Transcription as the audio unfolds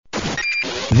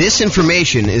This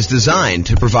information is designed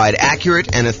to provide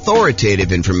accurate and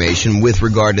authoritative information with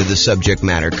regard to the subject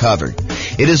matter covered.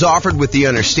 It is offered with the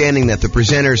understanding that the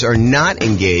presenters are not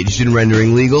engaged in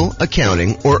rendering legal,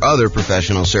 accounting, or other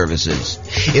professional services.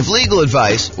 If legal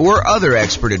advice or other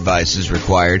expert advice is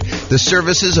required, the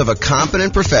services of a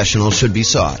competent professional should be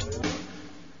sought.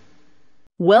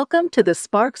 Welcome to the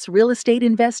Sparks Real Estate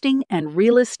Investing and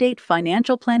Real Estate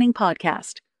Financial Planning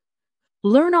Podcast.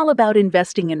 Learn all about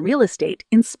investing in real estate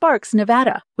in Sparks,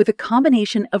 Nevada, with a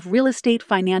combination of real estate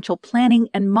financial planning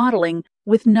and modeling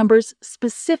with numbers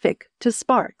specific to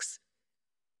Sparks.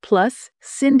 Plus,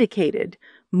 syndicated,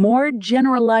 more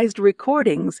generalized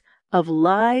recordings of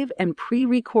live and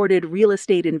pre-recorded real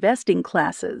estate investing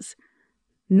classes.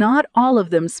 Not all of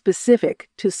them specific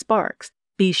to Sparks.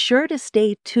 Be sure to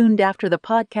stay tuned after the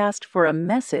podcast for a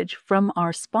message from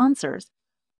our sponsors.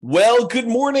 Well, good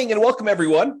morning and welcome,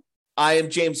 everyone. I am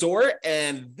James Orr,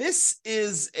 and this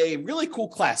is a really cool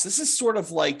class. This is sort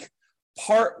of like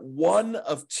part 1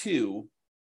 of 2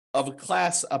 of a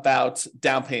class about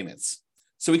down payments.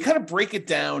 So we kind of break it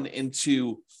down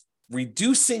into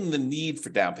reducing the need for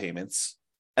down payments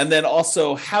and then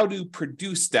also how to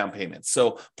produce down payments.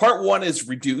 So part 1 is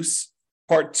reduce,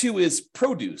 part 2 is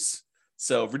produce.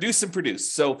 So reduce and produce.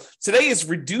 So today is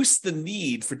reduce the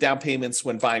need for down payments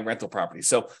when buying rental property.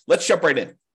 So let's jump right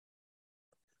in.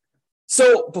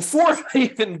 So before I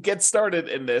even get started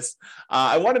in this,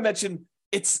 I want to mention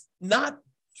it's not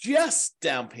just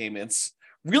down payments.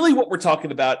 Really what we're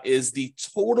talking about is the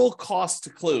total cost to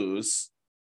close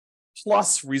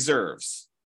plus reserves.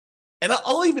 And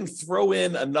I'll even throw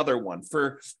in another one.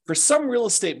 For some real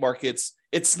estate markets,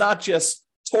 it's not just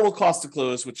total cost to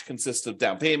close, which consists of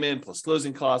down payment plus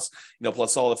closing costs,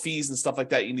 plus all the fees and stuff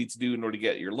like that you need to do in order to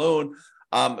get your loan,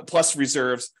 plus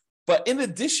reserves. But in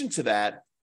addition to that,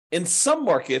 in some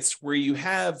markets where you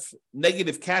have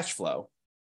negative cash flow,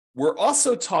 we're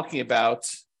also talking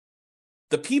about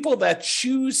the people that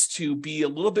choose to be a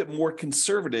little bit more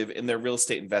conservative in their real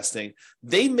estate investing.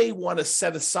 They may want to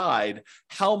set aside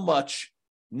how much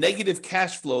negative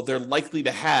cash flow they're likely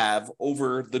to have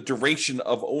over the duration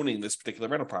of owning this particular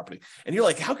rental property. And you're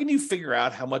like, how can you figure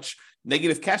out how much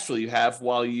negative cash flow you have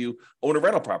while you own a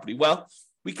rental property? Well,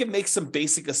 we can make some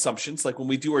basic assumptions, like when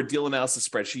we do our deal analysis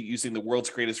spreadsheet using the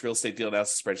world's greatest real estate deal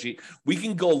analysis spreadsheet, we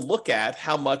can go look at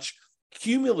how much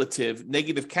cumulative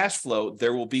negative cash flow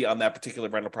there will be on that particular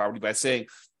rental property by saying,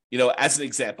 as an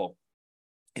example,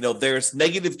 there's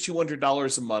negative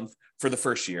 $200 a month for the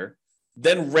first year.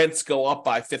 Then rents go up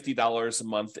by $50 a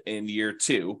month in year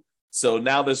 2. So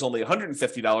now there's only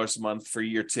 $150 a month for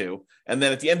year 2. And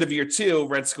then at the end of year 2,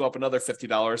 rents go up another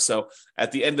 $50. So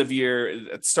at the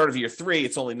start of year 3,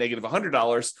 it's only negative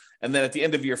 $100. And then at the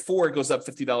end of year 4, it goes up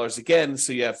 $50 again.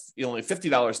 So you have only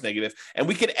 $50 negative. And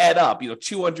we could add up,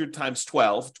 200 times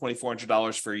 12,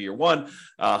 $2,400 for year 1,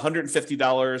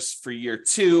 $150 for year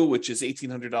 2, which is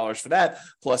 $1,800 for that,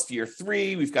 plus year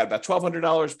 3, we've got about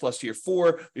 $1,200, plus year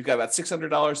 4, we've got about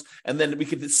 $600. And then we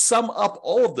could sum up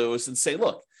all of those and say,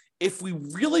 look, if we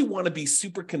really want to be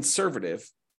super conservative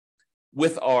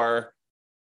with our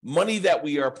money that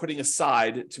we are putting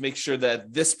aside to make sure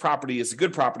that this property is a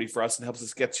good property for us and helps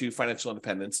us get to financial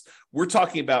independence, we're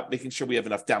talking about making sure we have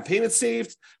enough down payment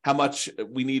saved, how much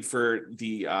we need for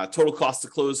the total cost to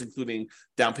close, including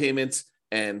down payments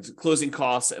and closing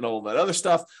costs and all that other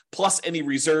stuff, plus any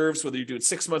reserves, whether you're doing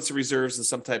 6 months of reserves in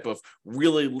some type of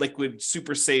really liquid,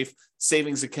 super safe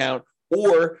savings account,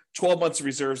 or 12 months of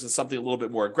reserves in something a little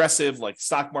bit more aggressive, like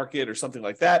stock market or something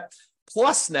like that.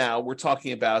 Plus now we're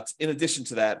talking about, in addition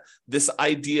to that, this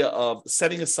idea of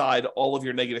setting aside all of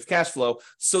your negative cash flow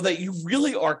so that you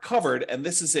really are covered. And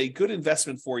this is a good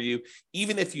investment for you,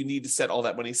 even if you need to set all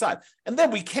that money aside. And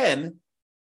then we can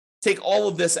take all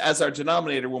of this as our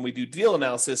denominator when we do deal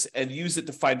analysis and use it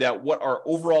to find out what our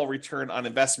overall return on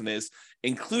investment is,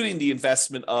 including the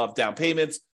investment of down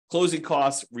payments, closing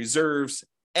costs, reserves,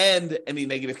 and any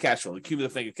negative cash flow, the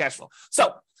cumulative negative cash flow.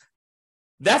 So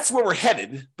that's where we're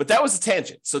headed, but that was a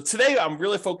tangent. So today I'm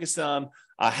really focused on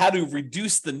how to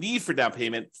reduce the need for down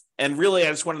payment. And really, I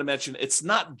just wanted to mention, it's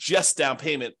not just down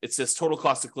payment. It's this total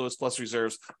cost to close plus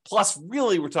reserves. Plus,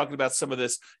 really, we're talking about some of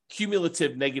this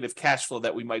cumulative negative cash flow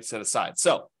that we might set aside.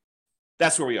 So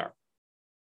that's where we are.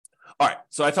 All right.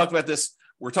 So I talked about this.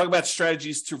 We're talking about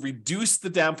strategies to reduce the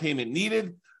down payment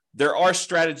needed. There are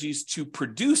strategies to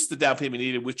produce the down payment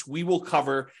needed, which we will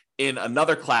cover in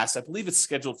another class. I believe it's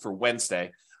scheduled for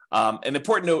Wednesday. An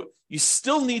important note, you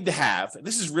still need to have, and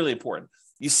this is really important,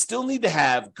 you still need to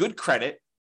have good credit,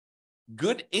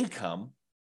 good income,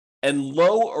 and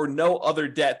low or no other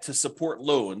debt to support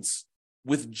loans,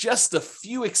 with just a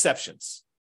few exceptions.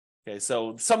 Okay,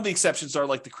 so some of the exceptions are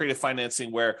like the creative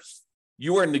financing where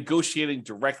you are negotiating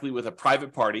directly with a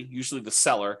private party, usually the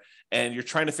seller, and you're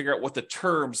trying to figure out what the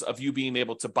terms of you being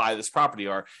able to buy this property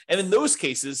are. And in those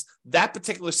cases, that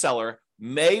particular seller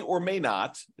may or may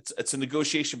not, it's a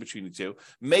negotiation between the two,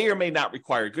 may or may not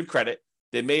require good credit.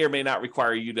 They may or may not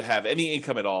require you to have any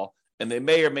income at all. And they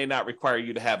may or may not require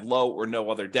you to have low or no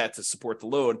other debt to support the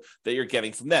loan that you're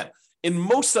getting from them. In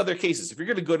most other cases, if you're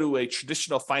going to go to a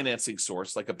traditional financing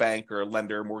source like a bank or a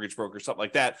lender, mortgage broker, something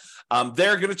like that,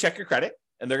 they're going to check your credit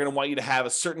and they're going to want you to have a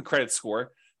certain credit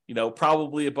score,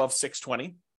 probably above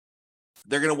 620.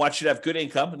 They're going to want you to have good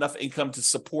income, enough income to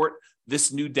support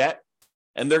this new debt,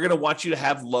 and they're going to want you to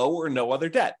have low or no other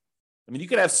debt. I mean, you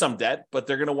can have some debt, but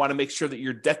they're going to want to make sure that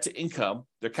your debt to income,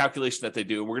 their calculation that they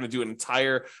do, and we're going to do an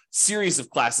entire series of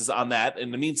classes on that.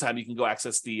 In the meantime, you can go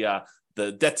access the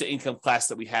debt to income class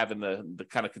that we have in the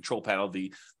kind of control panel,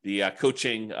 the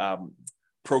coaching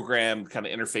program kind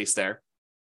of interface there.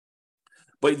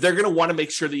 But they're going to want to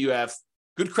make sure that you have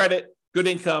good credit, good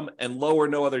income, and low or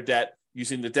no other debt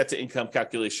using the debt to income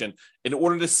calculation in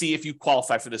order to see if you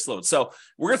qualify for this loan. So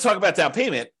we're going to talk about down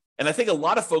payment. And I think a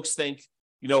lot of folks think,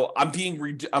 I'm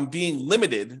being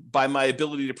limited by my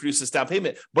ability to produce this down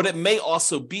payment, but it may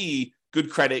also be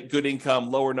good credit, good income,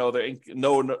 low or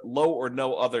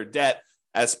no other debt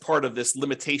as part of this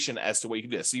limitation as to what you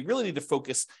can do. So you really need to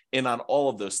focus in on all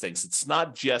of those things. It's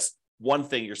not just one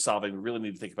thing you're solving. We really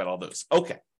need to think about all those.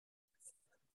 Okay.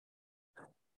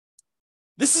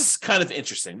 This is kind of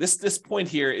interesting. This point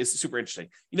here is super interesting.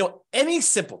 Any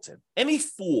simpleton, any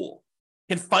fool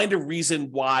can find a reason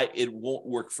why it won't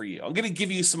work for you. I'm going to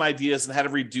give you some ideas on how to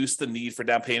reduce the need for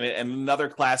down payment. And in another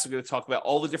class, we're going to talk about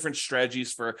all the different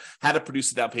strategies for how to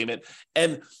produce a down payment.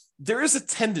 And there is a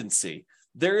tendency,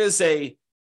 there is an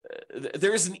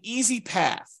easy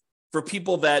path for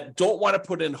people that don't want to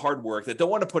put in hard work, that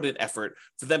don't want to put in effort,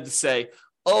 for them to say,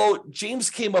 oh, James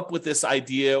came up with this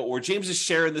idea, or James is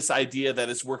sharing this idea that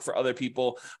has worked for other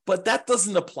people, but that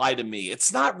doesn't apply to me.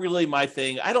 It's not really my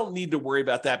thing. I don't need to worry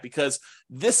about that because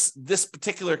this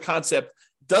particular concept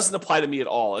doesn't apply to me at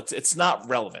all. It's not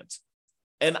relevant.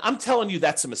 And I'm telling you,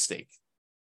 that's a mistake.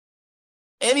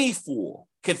 Any fool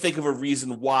can think of a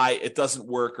reason why it doesn't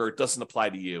work or it doesn't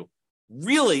apply to you.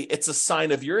 Really, it's a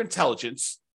sign of your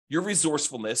intelligence, your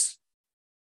resourcefulness,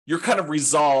 your kind of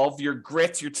resolve, your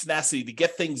grit, your tenacity to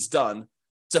get things done,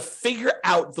 to figure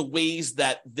out the ways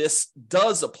that this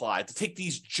does apply, to take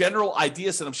these general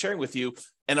ideas that I'm sharing with you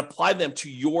and apply them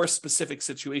to your specific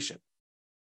situation.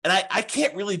 And I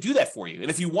can't really do that for you.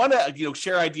 And if you want to,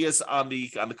 share ideas on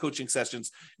the coaching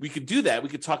sessions, we could do that. We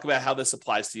could talk about how this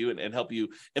applies to you and help you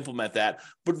implement that.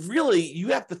 But really, you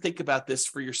have to think about this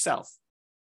for yourself.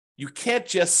 You can't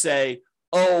just say,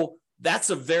 oh,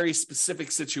 that's a very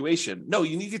specific situation. No,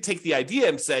 you need to take the idea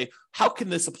and say, how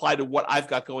can this apply to what I've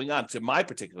got going on, to my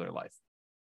particular life?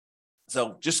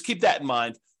 So just keep that in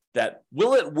mind, that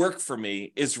will it work for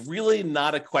me is really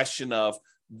not a question of,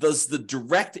 does the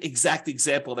direct exact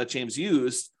example that James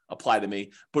used apply to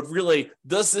me, but really,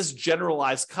 does this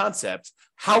generalized concept,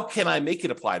 how can I make it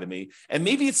apply to me? And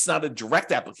maybe it's not a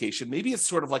direct application. Maybe it's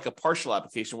sort of like a partial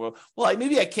application where,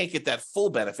 maybe I can't get that full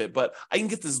benefit, but I can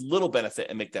get this little benefit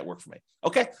and make that work for me.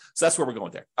 Okay, so that's where we're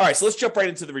going there. All right, so let's jump right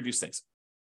into the reduce things.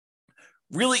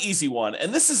 Really easy one.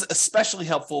 And this is especially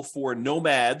helpful for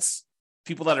nomads,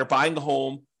 people that are buying a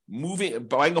home,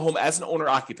 buying a home as an owner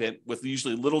occupant with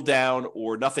usually little down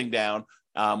or nothing down,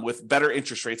 with better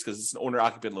interest rates because it's an owner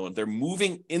occupant loan. They're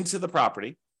moving into the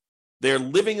property. They're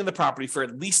living in the property for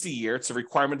at least a year. It's a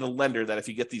requirement of the lender that if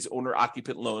you get these owner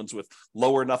occupant loans with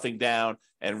lower nothing down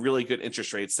and really good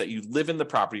interest rates, that you live in the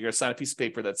property. You're going to sign a piece of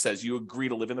paper that says you agree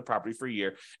to live in the property for a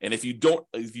year. And if you don't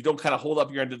kind of hold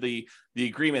up your end of the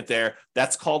agreement there,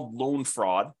 that's called loan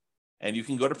fraud, and you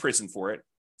can go to prison for it.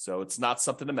 So it's not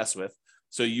something to mess with.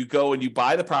 So you go and you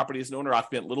buy the property as an owner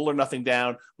occupant, little or nothing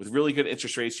down with really good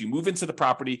interest rates. You move into the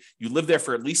property, you live there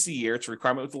for at least a year. It's a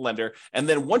requirement with the lender. And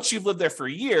then once you've lived there for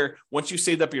a year, once you've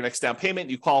saved up your next down payment,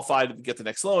 you qualify to get the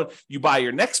next loan, you buy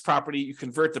your next property, you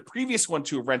convert the previous one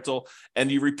to a rental,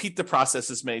 and you repeat the process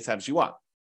as many times as you want.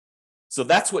 So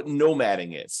that's what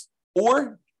nomading is,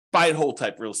 or buy and hold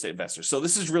type real estate investor. So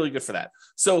this is really good for that.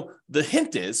 So the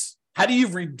hint is, how do you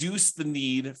reduce the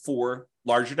need for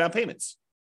larger down payments?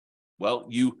 Well,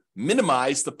 you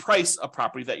minimize the price of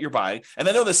property that you're buying. And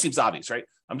I know this seems obvious, right?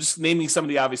 I'm just naming some of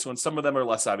the obvious ones. Some of them are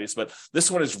less obvious, but this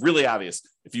one is really obvious.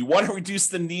 If you want to reduce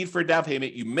the need for a down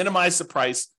payment, you minimize the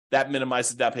price, that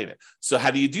minimizes the down payment. So how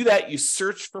do you do that? You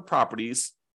search for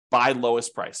properties by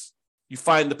lowest price. You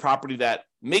find the property that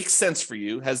makes sense for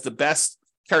you, has the best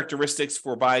characteristics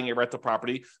for buying a rental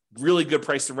property: really good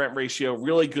price to rent ratio,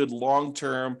 really good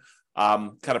long-term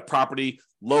kind of property,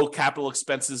 low capital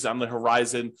expenses on the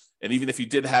horizon. And even if you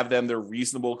did have them, they're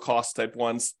reasonable cost type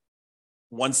ones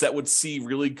that would see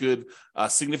really good,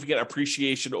 significant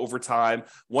appreciation over time,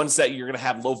 ones that you're going to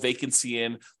have low vacancy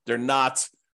in. They're not,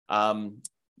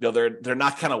 they're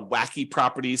not kind of wacky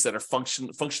properties that are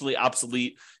functionally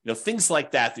obsolete, things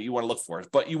like that you want to look for.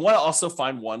 But you want to also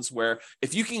find ones where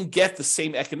if you can get the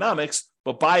same economics,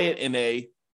 but buy it in a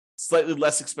slightly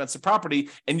less expensive property,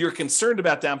 and you're concerned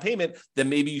about down payment, then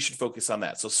maybe you should focus on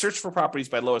that. So search for properties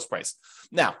by lowest price.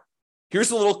 Now,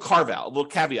 here's a little carve-out, a little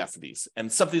caveat for these,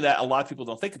 and something that a lot of people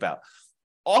don't think about.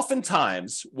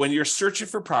 Oftentimes, when you're searching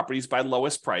for properties by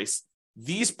lowest price,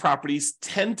 these properties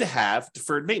tend to have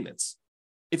deferred maintenance.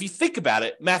 If you think about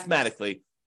it mathematically,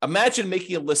 imagine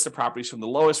making a list of properties from the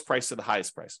lowest price to the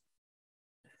highest price.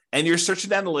 And you're searching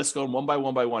down the list, going one by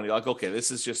one by one. You're like, okay, this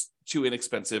is just too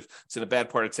inexpensive. It's in a bad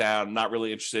part of town. I'm not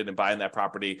really interested in buying that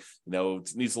property.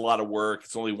 It needs a lot of work.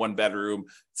 It's only one bedroom.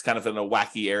 It's kind of in a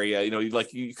wacky area.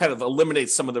 You kind of eliminate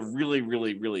some of the really,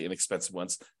 really, really inexpensive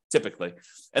ones typically.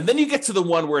 And then you get to the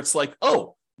one where it's like,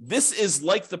 oh, this is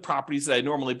like the properties that I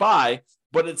normally buy,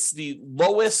 but it's the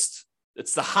lowest.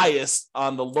 It's the highest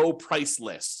on the low price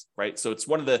list, right? So it's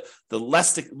one of the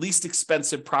least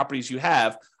expensive properties you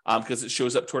have because it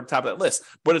shows up toward the top of that list,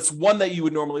 but it's one that you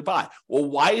would normally buy. Well,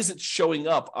 why is it showing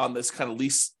up on this kind of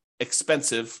least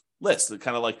expensive list,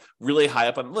 kind of like really high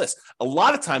up on the list? A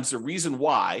lot of times the reason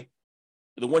why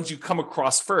the ones you come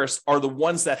across first are the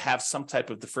ones that have some type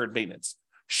of deferred maintenance.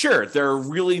 Sure, they're a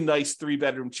really nice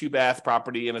 3-bedroom, 2-bath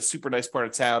property in a super nice part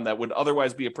of town that would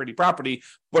otherwise be a pretty property,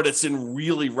 but it's in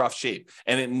really rough shape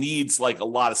and it needs like a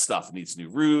lot of stuff. It needs new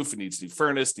roof, it needs new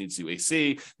furnace, it needs new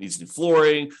AC, it needs new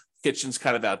flooring, kitchen's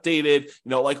kind of outdated,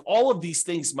 like all of these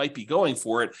things might be going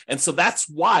for it. And so that's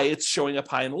why it's showing up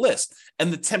high on the list.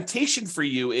 And the temptation for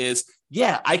you is,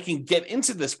 yeah, I can get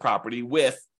into this property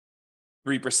with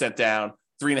 3% down,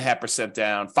 3.5%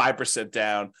 down, 5%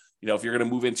 down. If you're going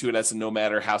to move into it as a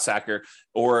nomad or house hacker,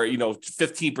 or,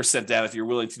 15% down if you're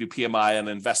willing to do PMI on an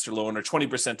investor loan, or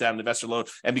 20% down an investor loan.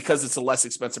 And because it's a less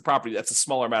expensive property, that's a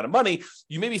smaller amount of money.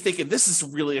 You may be thinking, this is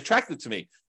really attractive to me,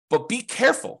 but be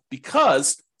careful,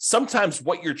 because sometimes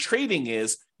what you're trading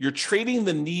is you're trading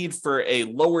the need for a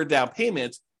lower down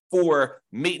payment for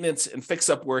maintenance and fix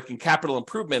up work and capital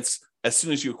improvements as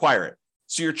soon as you acquire it.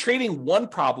 So you're trading one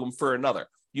problem for another.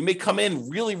 You may come in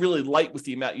really, really light with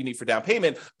the amount you need for down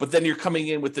payment, but then you're coming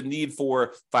in with the need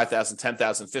for $5,000,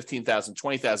 $10,000, $15,000,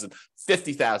 $20,000,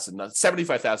 $50,000,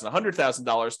 $75,000,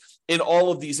 $100,000 in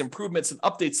all of these improvements and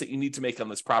updates that you need to make on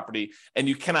this property, and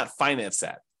you cannot finance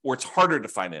that, or it's harder to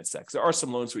finance that, because there are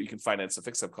some loans where you can finance the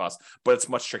fix-up cost, but it's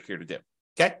much trickier to do.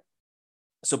 Okay.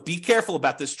 So be careful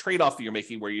about this trade-off that you're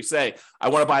making, where you say, I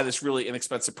want to buy this really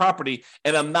inexpensive property,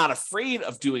 and I'm not afraid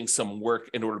of doing some work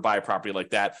in order to buy a property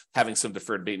like that, having some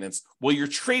deferred maintenance. Well, you're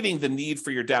trading the need for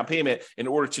your down payment in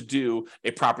order to do a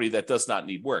property that does not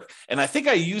need work. And I think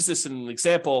I used this in an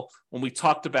example when we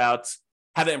talked about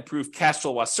how to improve cash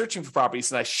flow while searching for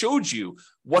properties. And I showed you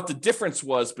what the difference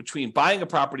was between buying a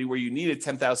property where you needed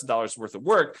 $10,000 worth of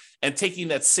work and taking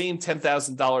that same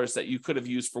 $10,000 that you could have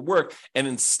used for work and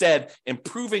instead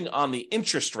improving on the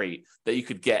interest rate that you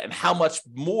could get, and how much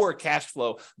more cash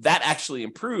flow that actually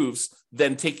improves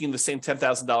than taking the same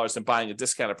 $10,000 and buying a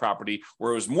discounted property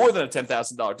where it was more than a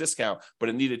 $10,000 discount, but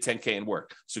it needed $10K in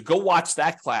work. So go watch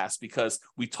that class, because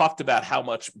we talked about how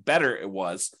much better it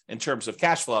was in terms of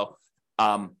cash flow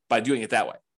by doing it that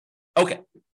way. Okay.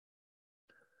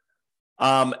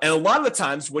 And a lot of the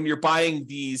times when you're buying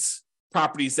these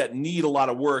properties that need a lot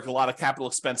of work, a lot of capital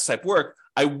expense type work,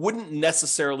 I wouldn't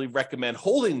necessarily recommend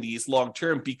holding these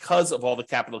long-term because of all the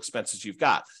capital expenses you've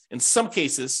got. In some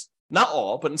cases, not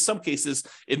all, but in some cases,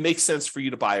 it makes sense for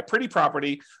you to buy a pretty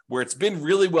property where it's been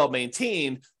really well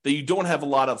maintained, that you don't have a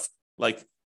lot of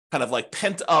kind of like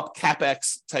pent up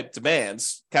CapEx type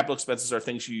demands. Capital expenses are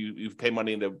things you pay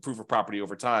money to improve a property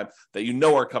over time that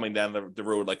are coming down the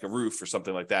road, like a roof or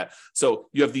something like that. So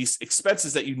you have these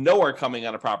expenses that are coming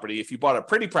on a property. If you bought a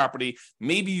pretty property,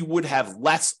 maybe you would have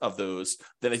less of those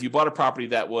than if you bought a property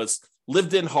that was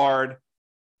lived in hard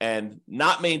and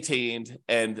not maintained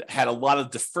and had a lot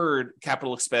of deferred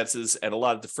capital expenses and a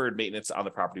lot of deferred maintenance on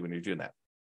the property when you're doing that.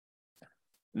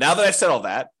 Now that I've said all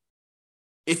that,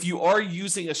 if you are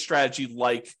using a strategy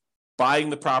like buying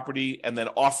the property and then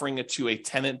offering it to a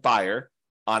tenant buyer,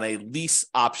 on a lease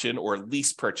option or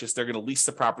lease purchase. They're going to lease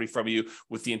the property from you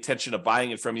with the intention of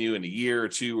buying it from you in a year or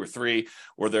 2 or 3,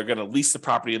 or they're going to lease the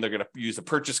property and they're going to use a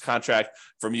purchase contract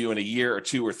from you in a year or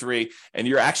 2 or 3, and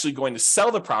you're actually going to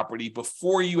sell the property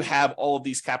before you have all of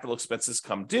these capital expenses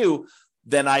come due,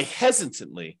 then I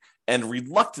hesitantly and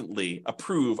reluctantly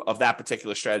approve of that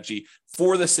particular strategy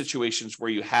for the situations where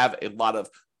you have a lot of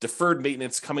deferred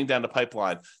maintenance coming down the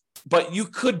pipeline. But you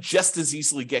could just as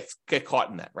easily get caught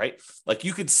in that, right? Like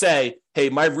you could say, hey,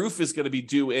 my roof is going to be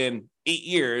due in 8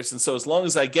 years. And so as long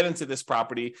as I get into this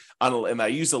property and I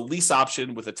use a lease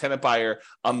option with a tenant buyer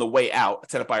on the way out, a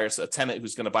tenant buyer is a tenant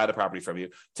who's going to buy the property from you.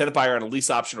 Tenant buyer on a lease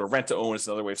option or rent to own is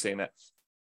another way of saying that.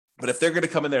 But if they're going to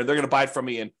come in there, they're going to buy it from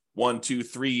me in 1, 2,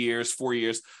 3 years, 4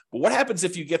 years. But what happens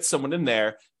if you get someone in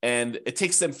there and it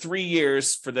takes them 3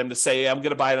 years for them to say, I'm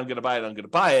going to buy it, I'm going to buy it, I'm going to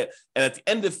buy it. And at the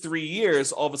end of 3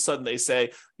 years, all of a sudden they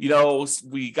say,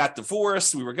 we got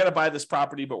divorced. We were going to buy this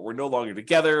property, but we're no longer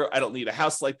together. I don't need a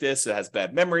house like this. It has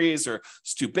bad memories or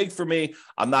it's too big for me.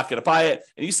 I'm not going to buy it.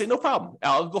 And you say, no problem.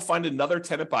 I'll go find another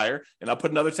tenant buyer and I'll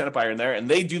put another tenant buyer in there. And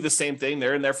they do the same thing.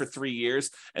 They're in there for 3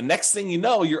 years. And next thing you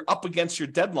know, you're up against your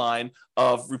deadline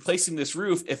of replacing this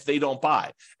roof if they don't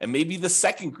buy. And maybe the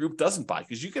second group doesn't buy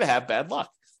because you could have bad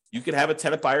luck. You could have a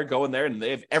tenant buyer go in there and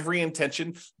they have every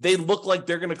intention. They look like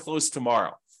they're going to close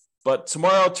tomorrow, but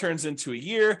tomorrow turns into a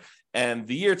year and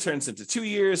the year turns into 2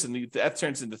 years and that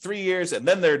turns into 3 years. And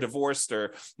then they're divorced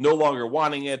or no longer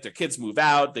wanting it. Their kids move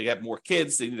out. They have more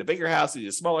kids. They need a bigger house. They need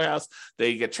a smaller house.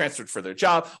 They get transferred for their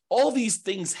job. All these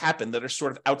things happen that are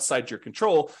sort of outside your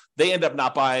control. They end up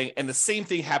not buying. And the same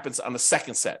thing happens on the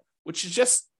second set, which is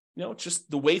just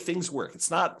the way things work. It's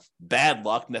not bad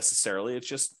luck necessarily. It's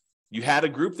just you had a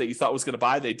group that you thought was going to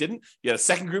buy, they didn't. You had a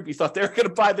second group you thought they were going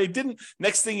to buy, they didn't.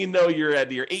 Next thing you know, you're at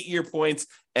your 8-year point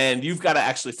and you've got to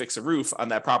actually fix a roof on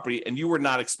that property. And you were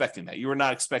not expecting that. You were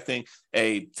not expecting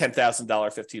a $10,000,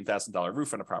 $15,000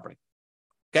 roof on a property.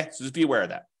 Okay, so just be aware of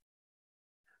that.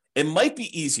 It might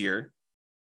be easier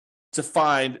to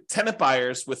find tenant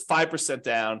buyers with 5%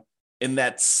 down in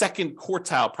that second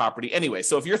quartile property anyway.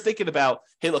 So if you're thinking about,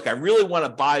 hey, look, I really want to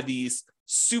buy these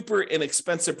super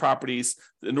inexpensive properties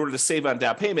in order to save on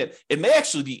down payment, it may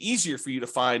actually be easier for you to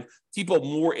find people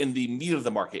more in the meat of the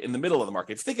market, in the middle of the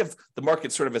market. If you think of the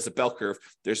market sort of as a bell curve,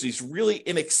 there's these really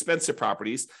inexpensive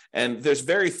properties, and there's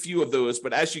very few of those.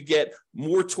 But as you get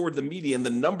more toward the median, the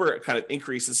number kind of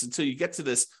increases until you get to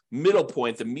this middle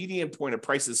point, the median point of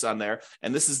prices on there.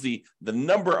 And this is the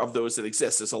number of those that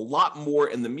exist. There's a lot more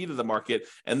in the meat of the market.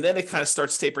 And then it kind of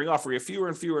starts tapering off where you have fewer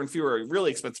and fewer and fewer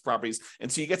really expensive properties. And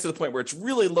so you get to the point where it's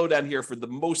really low down here for the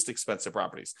most expensive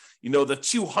properties. The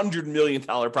 $200 million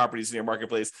properties in your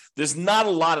marketplace, there's not a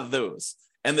lot of those.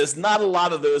 And there's not a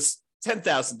lot of those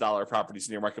 $10,000 properties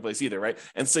in your marketplace either, right?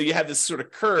 And so you have this sort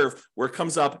of curve where it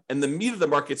comes up and the meat of the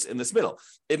market's in this middle.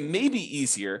 It may be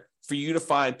easier for you to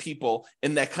find people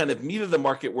in that kind of meat of the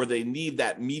market where they need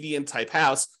that median type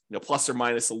house, plus or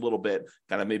minus a little bit,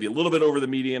 kind of maybe a little bit over the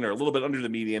median or a little bit under the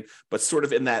median, but sort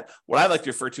of in that, what I like to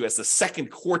refer to as the second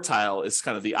quartile is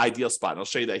kind of the ideal spot. And I'll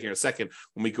show you that here in a second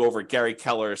when we go over Gary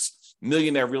Keller's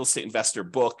Millionaire Real Estate Investor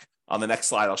book. On the next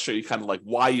slide, I'll show you kind of like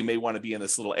why you may want to be in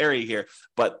this little area here,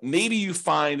 but maybe you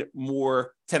find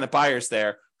more tenant buyers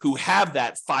there who have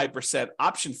that 5%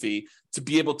 option fee to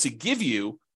be able to give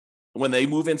you when they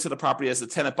move into the property as a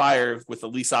tenant buyer with a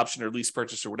lease option or lease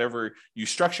purchase or whatever you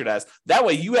structured as. That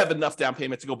way you have enough down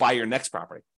payment to go buy your next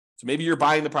property. So maybe you're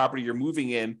buying the property, you're moving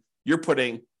in, you're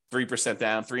putting 3%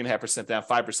 down, 3.5% down,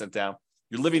 5% down.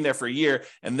 You're living there for a year,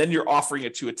 and then you're offering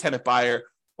it to a tenant buyer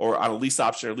or on a lease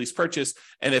option or lease purchase.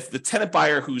 And if the tenant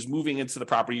buyer who's moving into the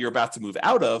property you're about to move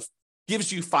out of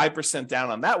gives you 5%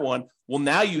 down on that one, well,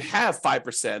 now you have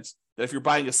 5% that if you're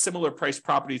buying a similar price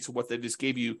property to what they just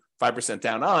gave you 5%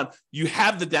 down on, you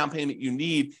have the down payment you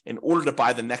need in order to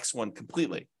buy the next one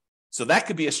completely. So that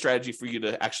could be a strategy for you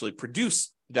to actually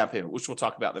produce the down payment, which we'll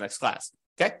talk about in the next class.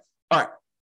 Okay. All right.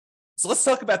 So let's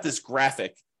talk about this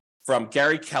graphic from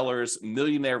Gary Keller's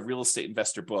Millionaire Real Estate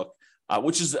Investor book,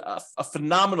 which is a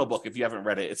phenomenal book if you haven't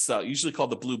read it. It's usually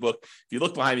called the Blue Book. If you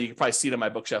look behind me, you can probably see it on my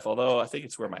bookshelf, although I think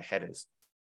it's where my head is.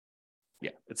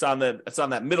 Yeah, it's on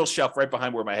that middle shelf right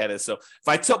behind where my head is. So if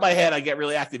I tilt my head, I get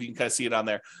really active. You can kind of see it on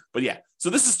there. But yeah, so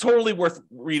this is totally worth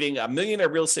reading. A Millionaire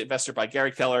Real Estate Investor by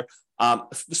Gary Keller.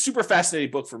 Super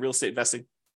fascinating book for real estate investing.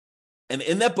 And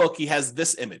in that book, he has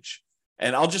this image.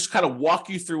 And I'll just kind of walk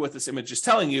you through what this image is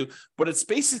telling you. But it's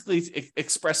basically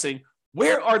expressing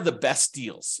where are the best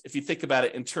deals? If you think about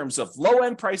it in terms of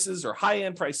low-end prices or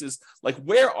high-end prices, like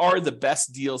where are the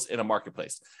best deals in a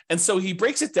marketplace? And so he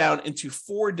breaks it down into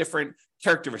 4 different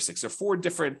characteristics or 4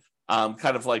 different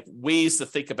kind of like ways to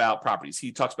think about properties.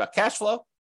 He talks about cash flow,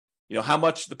 how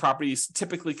much the properties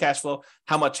typically cash flow,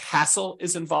 how much hassle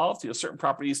is involved. Certain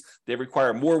properties, they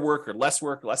require more work,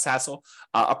 less hassle.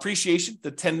 Appreciation,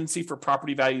 the tendency for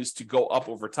property values to go up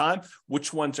over time.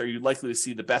 Which ones are you likely to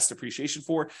see the best appreciation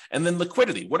for? And then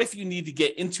liquidity. What if you need to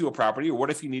get into a property, or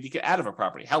what if you need to get out of a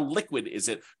property? How liquid is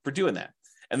it for doing that?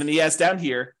 And then he has down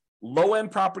here,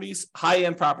 low-end properties,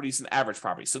 high-end properties, and average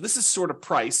properties. So this is sort of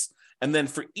price. And then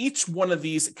for each one of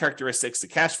these characteristics, the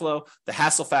cash flow, the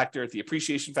hassle factor, the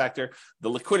appreciation factor, the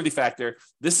liquidity factor,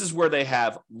 this is where they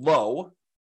have low.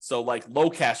 So like low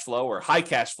cash flow or high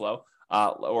cash flow,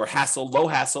 or hassle, low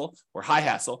hassle or high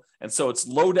hassle. And so it's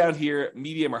low down here,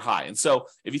 medium or high. And so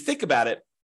if you think about it,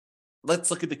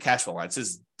 let's look at the cash flow line. It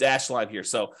says dash line here.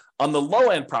 So on the low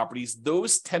end properties,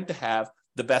 those tend to have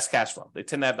the best cash flow. They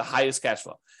tend to have the highest cash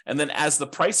flow. And then as the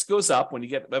price goes up, when you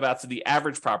get about to the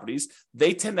average properties,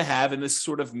 they tend to have in this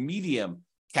sort of medium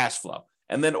cash flow.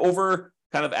 And then over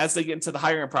kind of as they get into the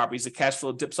higher end properties, the cash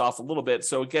flow dips off a little bit.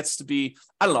 So it gets to be,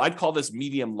 I'd call this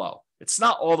medium low. It's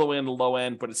not all the way in the low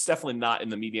end, but it's definitely not in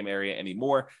the medium area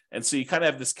anymore. And so you kind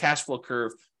of have this cash flow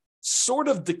curve sort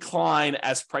of decline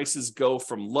as prices go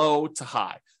from low to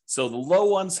high. So the low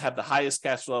ones have the highest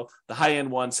cash flow. The high end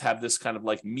ones have this kind of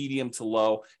like medium to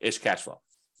low-ish cash flow.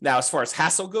 Now, as far as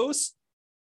hassle goes,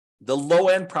 the low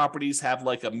end properties have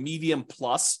like a medium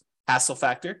plus hassle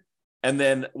factor. And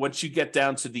then once you get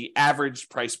down to the average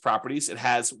price properties, it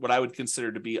has what I would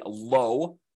consider to be a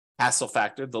low hassle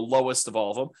factor, the lowest of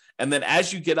all of them. And then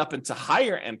as you get up into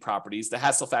higher end properties, the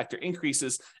hassle factor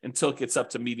increases until it gets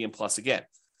up to medium plus again.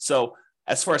 So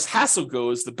as far as hassle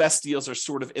goes, the best deals are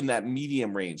sort of in that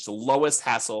medium range, the lowest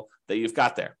hassle that you've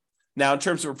got there. Now, in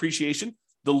terms of appreciation,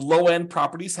 the low end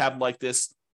properties have like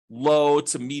this low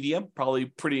to medium, probably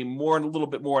a little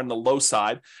bit more on the low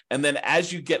side. And then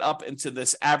as you get up into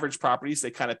this average properties, they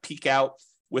kind of peak out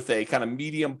with a kind of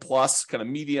medium plus, kind of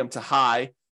medium to high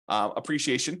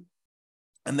appreciation.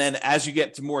 And then as you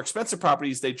get to more expensive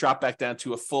properties, they drop back down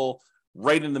to a full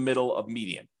right in the middle of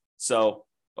median. So,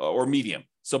 or medium.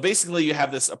 So basically you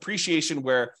have this appreciation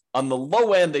where on the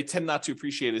low end, they tend not to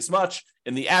appreciate as much.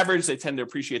 In the average, they tend to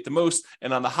appreciate the most.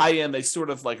 And on the high end, they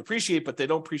sort of like appreciate, but they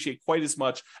don't appreciate quite as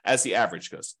much as the average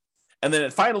goes. And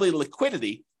then finally,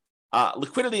 liquidity.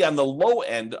 Liquidity on the low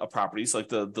end of properties, like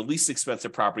the least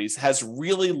expensive properties, has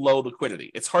really low liquidity.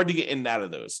 It's hard to get in and out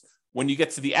of those. When you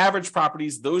get to the average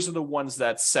properties, those are the ones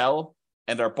that sell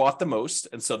and are bought the most.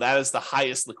 And so that is the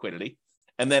highest liquidity.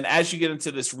 And then as you get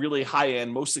into this really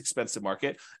high-end, most expensive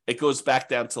market, it goes back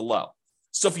down to low.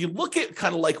 So if you look at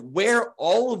kind of like where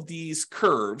all of these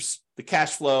curves, the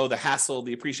cash flow, the hassle,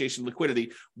 the appreciation,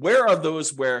 liquidity, where are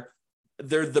those where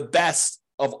they're the best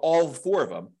of all four of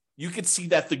them, you can see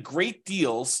that the great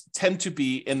deals tend to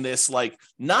be in this like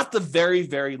not the very,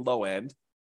 very low end,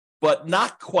 but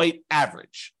not quite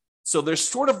average. So they're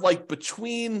sort of like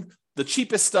between the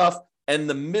cheapest stuff and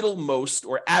the middlemost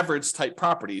or average type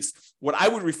properties, what I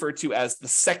would refer to as the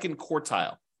second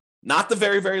quartile, not the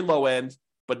very, very low end,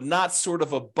 but not sort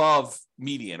of above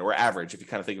median or average, if you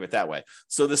kind of think of it that way.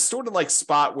 So this sort of like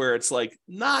spot where it's like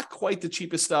not quite the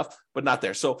cheapest stuff, but not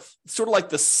there. So sort of like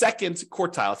the second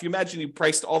quartile. If you imagine you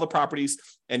priced all the properties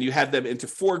and you had them into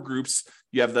four groups,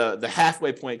 you have the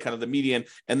halfway point, kind of the median,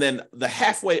 and then the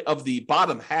halfway of the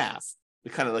bottom half, the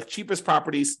kind of like cheapest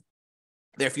properties.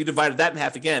 There, if you divided that in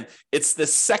half again, it's the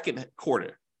second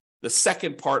quarter. The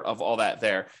second part of all that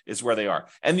there is where they are.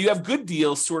 And you have good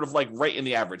deals sort of like right in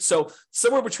the average. So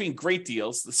somewhere between great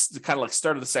deals, the kind of like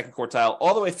start of the second quartile,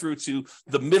 all the way through to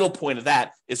the middle point of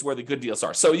that is where the good deals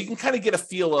are. So you can kind of get a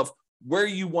feel of where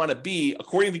you want to be,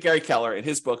 according to Gary Keller in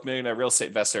his book, Millionaire Real Estate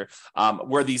Investor,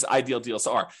 where these ideal deals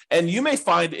are. And you may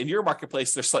find in your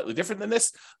marketplace, they're slightly different than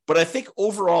this, but I think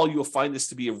overall, you'll find this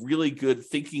to be a really good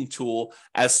thinking tool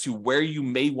as to where you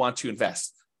may want to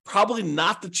invest. Probably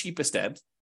not the cheapest end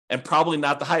and probably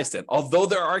not the highest end, although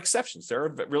there are exceptions. There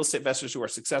are real estate investors who are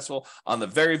successful on the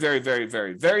very, very, very,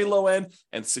 very, very low end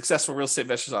and successful real estate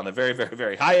investors on the very, very,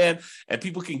 very high end, and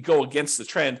people can go against the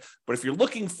trend. But if you're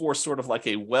looking for sort of like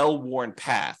a well-worn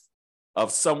path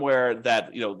of somewhere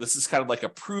that, this is kind of like a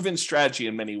proven strategy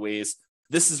in many ways,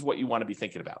 this is what you want to be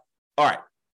thinking about. All right.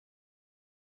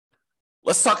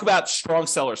 Let's talk about strong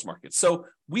sellers market. So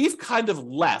we've kind of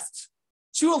left,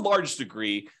 to a large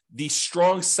degree, the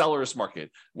strong sellers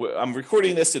market. I'm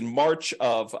recording this in March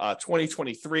of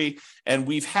 2023, and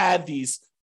we've had these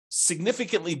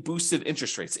significantly boosted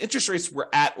interest rates. Interest rates were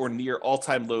at or near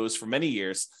all-time lows for many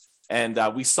years, And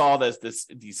we saw that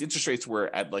these interest rates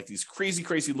were at like these crazy,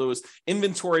 crazy lows.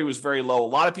 Inventory was very low. A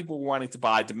lot of people were wanting to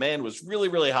buy. Demand was really,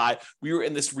 really high. We were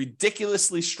in this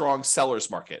ridiculously strong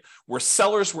seller's market where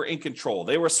sellers were in control.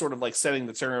 They were sort of like setting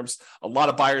the terms. A lot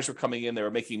of buyers were coming in. They were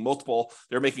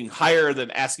making higher than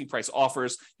asking price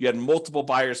offers. You had multiple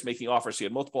buyers making offers. You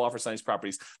had multiple offers on these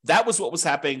properties. That was what was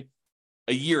happening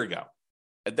a year ago.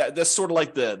 That's sort of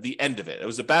like the end of it. It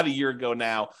was about a year ago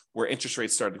now where interest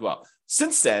rates started to go up.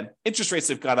 Since then, interest rates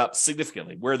have gone up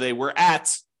significantly, where they were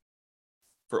at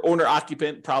for owner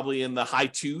occupant, probably in the high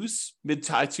twos, mid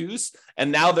to high twos, and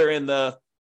now they're in the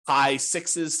high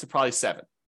sixes to probably 7.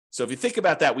 So if you think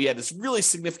about that, we had this really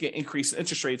significant increase in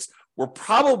interest rates. We're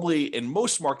probably in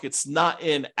most markets not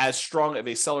in as strong of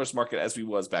a seller's market as we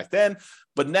was back then,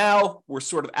 but now we're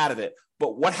sort of out of it.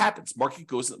 But what happens?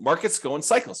 Markets go in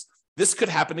cycles. This could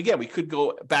happen again. We could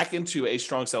go back into a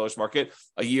strong seller's market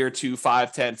a year, 2,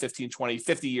 5, 10, 15, 20,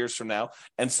 50 years from now.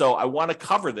 And so I want to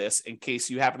cover this in case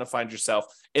you happen to find yourself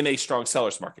in a strong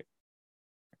seller's market.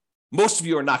 Most of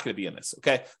you are not going to be in this,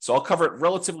 okay? So I'll cover it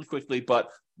relatively quickly, but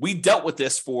we dealt with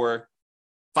this for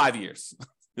 5 years.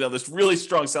 This really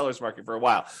strong seller's market for a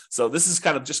while. So this is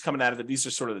kind of just coming out of it. These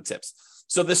are sort of the tips.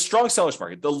 So this strong seller's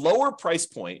market, the lower price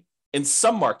point in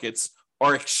some markets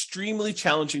are extremely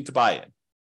challenging to buy in.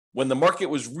 When the market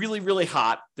was really, really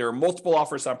hot, there were multiple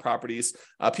offers on properties.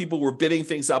 People were bidding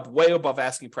things up way above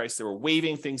asking price. They were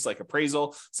waiving things like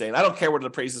appraisal, saying, I don't care what it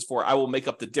appraises for. I will make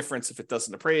up the difference if it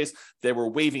doesn't appraise. They were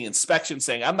waiving inspection,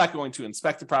 saying, I'm not going to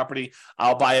inspect the property.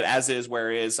 I'll buy it as is,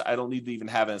 where it is. I don't need to even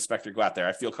have an inspector go out there.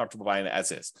 I feel comfortable buying it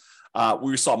as is.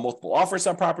 We saw multiple offers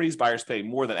on properties, buyers paying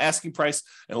more than asking price.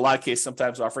 In a lot of cases,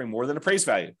 sometimes offering more than appraised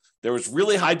value. There was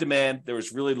really high demand. There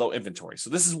was really low inventory. So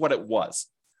this is what it was.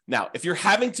 Now, if you're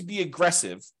having to be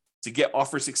aggressive to get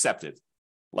offers accepted,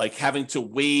 like having to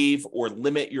waive or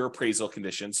limit your appraisal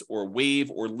conditions or waive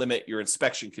or limit your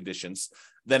inspection conditions,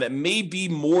 then it may be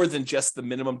more than just the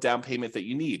minimum down payment that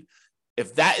you need.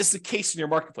 If that is the case in your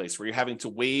marketplace where you're having to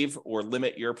waive or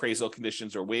limit your appraisal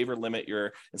conditions or waive or limit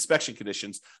your inspection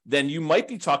conditions, then you might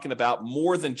be talking about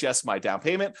more than just my down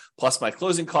payment plus my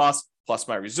closing costs, plus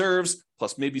my reserves,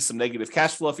 plus maybe some negative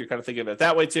cash flow if you're kind of thinking of it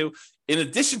that way too. In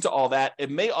addition to all that, it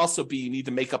may also be you need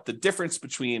to make up the difference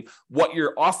between what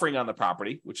you're offering on the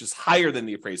property, which is higher than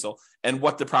the appraisal, and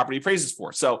what the property appraises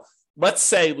for. So let's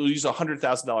say we'll use a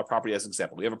 $100,000 property as an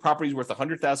example. We have a property worth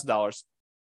 $100,000.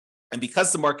 And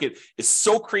because the market is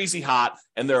so crazy hot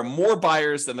and there are more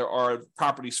buyers than there are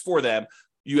properties for them,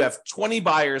 you have 20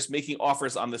 buyers making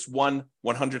offers on this one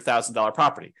 $100,000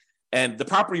 property. And the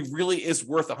property really is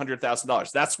worth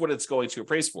 $100,000. That's what it's going to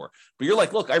appraise for. But you're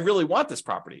like, look, I really want this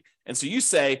property. And so you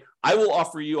say, I will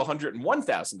offer you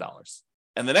 $101,000.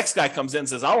 And the next guy comes in and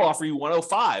says, I'll offer you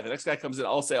 $105,000. The next guy comes in,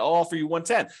 I'll offer you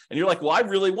 $110,000. And you're like, well, I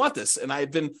really want this. And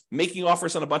I've been making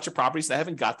offers on a bunch of properties and I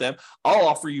haven't got them. I'll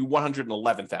offer you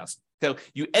 $111,000. So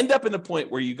you end up in the point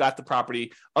where you got the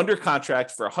property under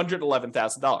contract for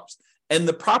 $111,000. And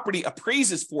the property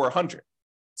appraises for $100,000.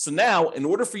 So now, in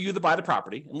order for you to buy the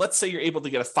property, and let's say you're able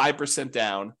to get a 5%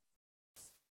 down,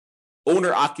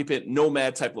 owner-occupant,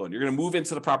 nomad type loan. You're going to move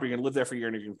into the property, you're going to live there for a year,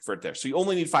 and you're going to convert there. So you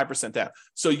only need 5% down.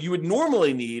 So you would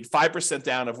normally need 5%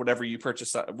 down of whatever you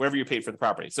purchased, whatever you paid for the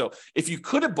property. So if you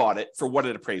could have bought it for what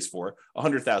it appraised for,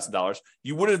 $100,000,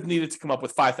 you would have needed to come up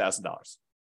with $5,000.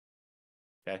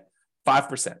 Okay,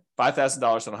 5%,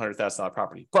 $5,000 on a $100,000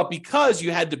 property. But because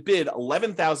you had to bid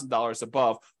 $11,000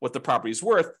 above what the property is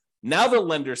worth, now the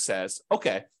lender says,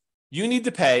 okay, you need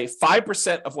to pay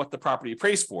 5% of what the property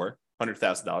appraised for,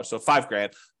 $100,000, so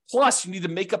 $5,000, plus you need to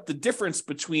make up the difference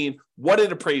between what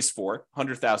it appraised for,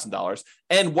 $100,000,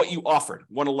 and what you offered,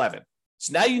 $111,000.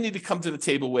 So now you need to come to the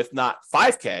table with not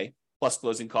 $5,000 plus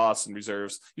closing costs and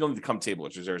reserves. You don't need to come to the table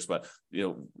with reserves, but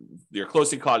your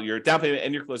closing cost, your down payment,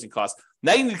 and your closing costs.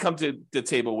 Now you need to come to the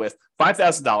table with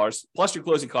 $5,000 plus your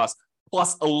closing costs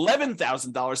plus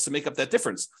 $11,000 to make up that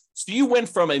difference. So you went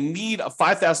from a need of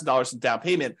 $5,000 in down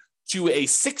payment to a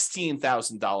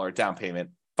 $16,000 down payment,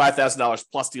 $5,000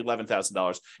 plus the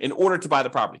 $11,000 in order to buy the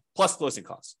property, plus closing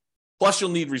costs. Plus you'll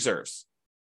need reserves.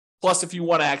 Plus, if you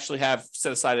want to actually have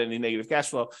set aside any negative cash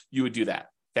flow, you would do that,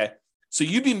 okay? So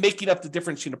you'd be making up the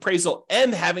difference between appraisal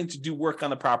and having to do work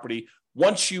on the property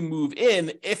once you move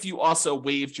in if you also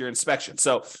waived your inspection.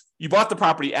 So you bought the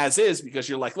property as is because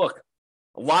you're like, look,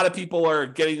 a lot of people are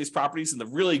getting these properties, and the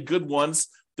really good ones,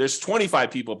 there's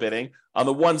 25 people bidding. On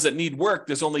the ones that need work,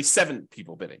 there's only 7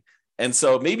 people bidding. And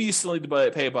so maybe you still need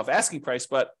to pay above asking price,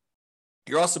 but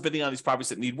you're also bidding on these properties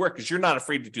that need work because you're not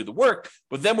afraid to do the work.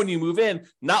 But then when you move in,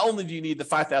 not only do you need the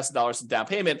 $5,000 in down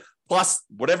payment, plus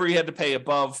whatever you had to pay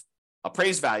above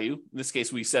appraised value. In this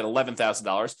case, we said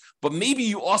 $11,000, but maybe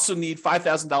you also need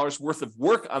 $5,000 worth of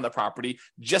work on the property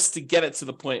just to get it to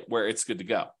the point where it's good to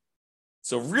go.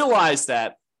 So realize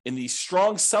that in these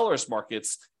strong sellers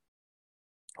markets,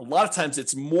 a lot of times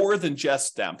it's more than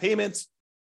just down payments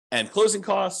and closing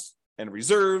costs and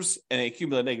reserves and a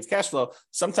cumulative negative cash flow.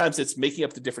 Sometimes it's making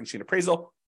up the difference in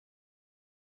appraisal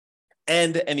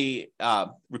and any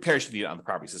repairs you need on the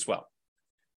properties as well.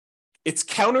 It's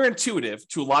counterintuitive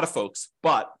to a lot of folks,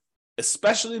 but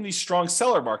especially in these strong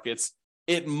seller markets,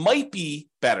 it might be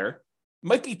better,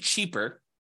 might be cheaper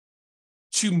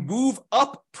to move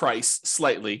up price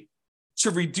slightly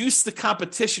to reduce the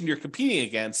competition you're competing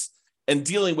against and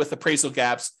dealing with appraisal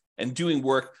gaps and doing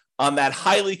work on that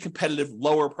highly competitive,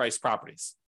 lower price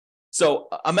properties. So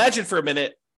imagine for a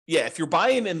minute, if you're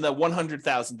buying in the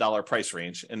 $100,000 price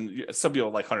range, and some people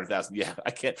are like 100,000,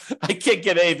 I can't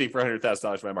get anything for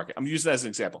 $100,000 in my market. I'm using that as an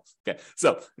example. Okay,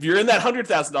 so if you're in that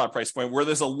 $100,000 price point where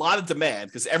there's a lot of demand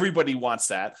because everybody wants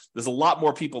that, there's a lot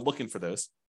more people looking for those.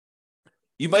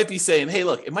 You might be saying, hey,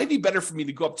 look, it might be better for me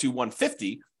to go up to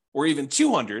 150 or even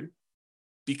 200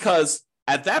 because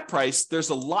at that price, there's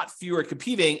a lot fewer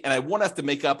competing and I won't have to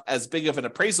make up as big of an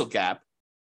appraisal gap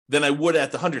than I would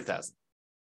at the 100,000.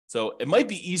 So it might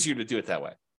be easier to do it that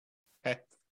way. Okay.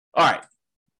 All right.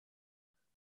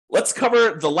 Let's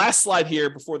cover the last slide here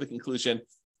before the conclusion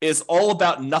is all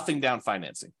about nothing down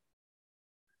financing.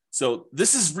 So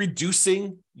this is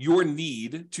reducing your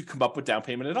need to come up with down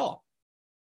payment at all.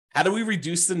 How do we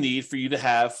reduce the need for you to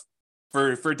have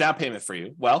for down payment for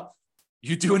you? Well,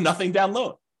 you do a nothing down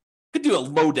loan. You could do a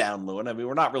low down loan. I mean,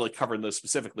 we're not really covering those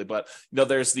specifically, but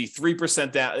there's the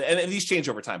 3% down, and these change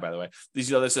over time, by the way.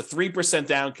 There's a 3%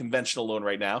 down conventional loan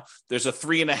right now. There's a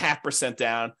 3.5%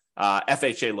 down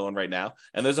FHA loan right now,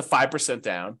 and there's a 5%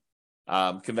 down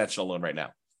conventional loan right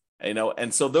now.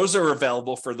 And so those are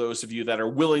available for those of you that are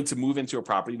willing to move into a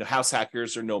property, house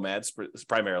hackers or nomads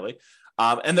primarily.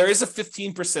 And there is a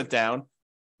 15% down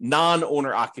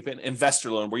non-owner occupant investor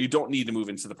loan where you don't need to move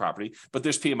into the property, but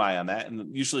there's PMI on that.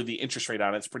 And usually the interest rate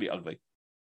on it's pretty ugly.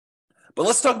 But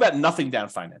let's talk about nothing down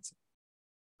financing.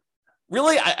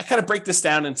 Really, I kind of break this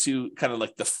down into kind of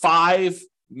like the 5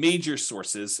 major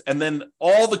sources and then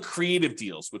all the creative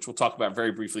deals, which we'll talk about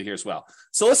very briefly here as well.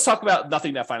 So let's talk about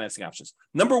nothing down financing options.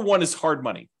 Number 1 is hard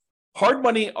money. Hard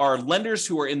money are lenders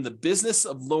who are in the business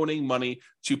of loaning money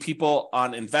to people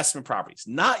on investment properties,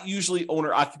 not usually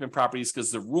owner-occupant properties, because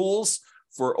the rules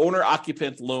for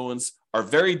owner-occupant loans are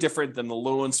very different than the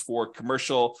loans for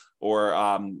commercial or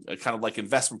kind of like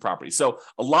investment properties. So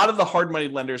a lot of the hard money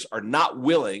lenders are not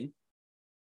willing.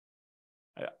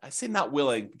 I say not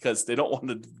willing because they don't want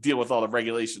to deal with all the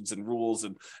regulations and rules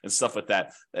and stuff like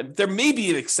that. And there may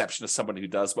be an exception to somebody who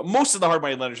does, but most of the hard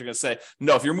money lenders are going to say,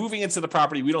 no, if you're moving into the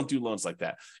property, we don't do loans like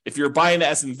that. If you're buying it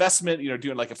as an investment,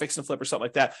 doing like a fix and flip or something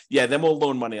like that, then we'll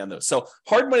loan money on those. So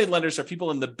hard money lenders are people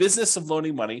in the business of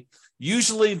loaning money.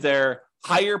 Usually they're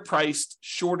higher priced,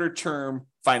 shorter term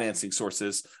financing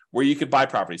sources where you could buy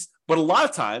properties. But a lot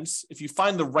of times, if you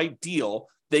find the right deal,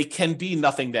 they can be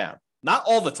nothing down. Not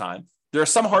all the time. There are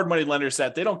some hard money lenders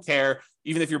that they don't care,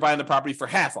 even if you're buying the property for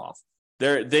half off.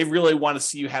 They really want to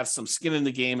see you have some skin in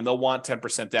the game and they'll want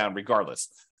 10% down regardless.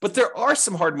 But there are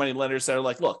some hard money lenders that are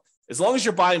like, look, as long as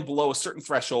you're buying below a certain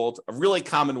threshold, a really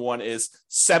common one is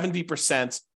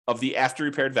 70% of the after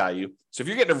repaired value. So if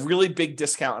you're getting a really big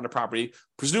discount on a property,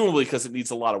 presumably because it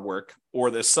needs a lot of work,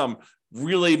 or there's some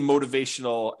really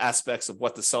motivational aspects of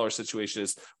what the seller situation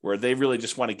is where they really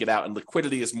just want to get out and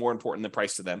liquidity is more important than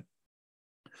price to them.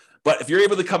 But if you're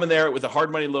able to come in there with a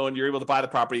hard money loan, you're able to buy the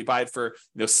property, buy it for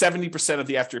 70% of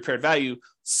the after repaired value.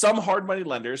 Some hard money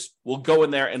lenders will go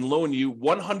in there and loan you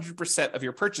 100% of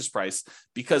your purchase price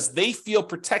because they feel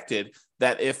protected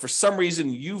that if for some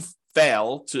reason you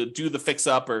fail to do the fix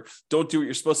up or don't do what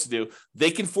you're supposed to do,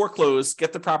 they can foreclose,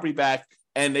 get the property back,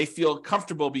 and they feel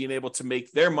comfortable being able to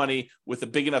make their money with a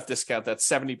big enough discount that's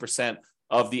 70%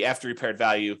 of the after repaired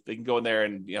value. They can go in there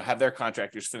and have their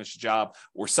contractors finish the job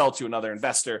or sell to another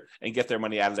investor and get their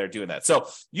money out of there doing that. So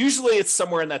usually it's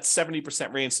somewhere in that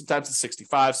 70% range. Sometimes it's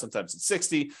 65, sometimes it's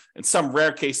 60. In some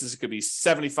rare cases, it could be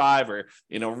 75 or,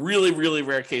 really, really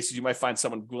rare cases, you might find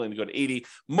someone willing to go to 80.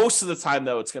 Most of the time,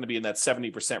 though, it's going to be in that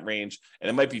 70% range. And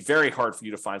it might be very hard for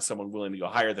you to find someone willing to go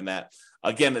higher than that.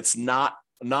 Again, it's not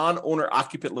non-owner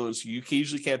occupant loans. You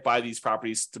usually can't buy these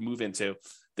properties to move into.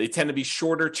 They tend to be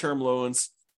shorter term loans,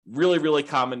 really, really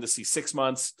common to see 6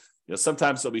 months.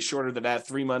 Sometimes they'll be shorter than that,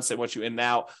 3 months. They want you in and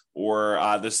out, or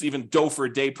there's even dough for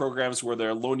a day programs where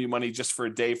they'll loan you money just for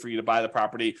a day for you to buy the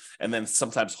property and then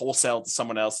sometimes wholesale to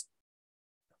someone else.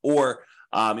 Or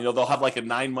They'll have like a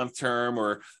 9-month term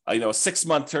or a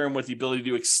 6-month term with the ability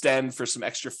to extend for some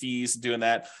extra fees and doing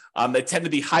that. They tend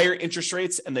to be higher interest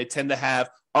rates, and they tend to have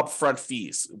upfront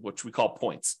fees, which we call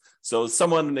points. So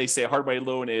they say a hard money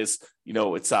loan is,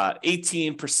 it's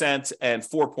 18% and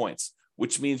 4 points,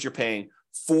 which means you're paying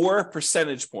 4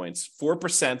 percentage points,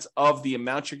 4% of the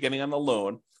amount you're getting on the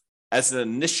loan as an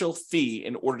initial fee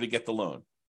in order to get the loan,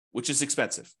 which is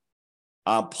expensive.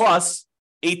 Plus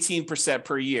 18%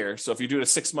 per year. So if you're doing a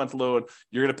 6-month loan,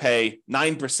 you're going to pay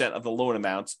 9% of the loan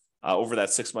amount over that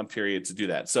 6-month period to do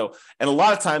that. So, and a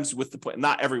lot of times with the point,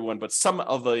 not everyone, but some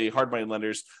of the hard money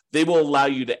lenders, they will allow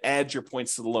you to add your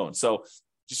points to the loan. So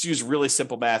just use really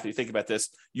simple math. If you think about this,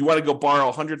 you want to go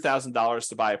borrow $100,000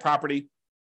 to buy a property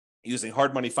using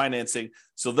hard money financing.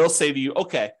 So they'll say to you,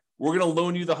 okay, we're going to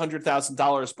loan you the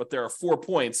 $100,000, but there are 4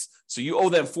 points. So you owe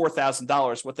them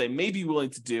 $4,000. What they may be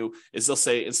willing to do is they'll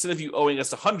say, instead of you owing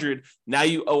us 100, now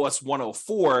you owe us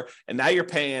 104. And now you're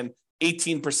paying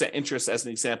 18% interest, as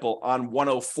an example, on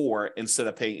 104 instead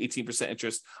of paying 18%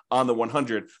 interest on the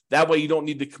 100. That way you don't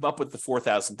need to come up with the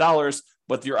 $4,000,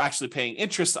 but you're actually paying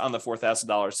interest on the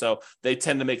 $4,000. So they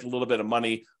tend to make a little bit of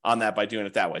money on that by doing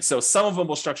it that way. So some of them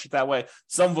will structure it that way.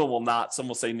 Some of them will not. Some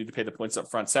will say you need to pay the points up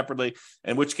front separately,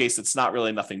 in which case it's not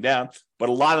really nothing down. But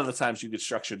a lot of the times you could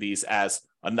structure these as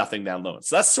a nothing down loan.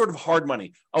 So that's sort of hard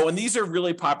money. Oh, and these are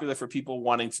really popular for people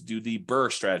wanting to do the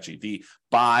BRRRR strategy, the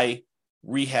buy,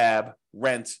 rehab,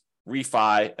 rent,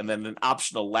 refi, and then an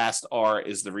optional last R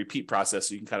is the repeat process.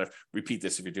 So you can kind of repeat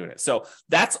this if you're doing it. So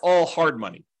that's all hard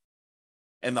money.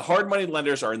 And the hard money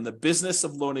lenders are in the business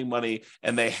of loaning money,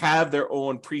 and they have their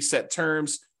own preset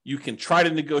terms. You can try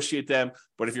to negotiate them,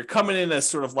 but if you're coming in as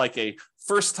sort of like a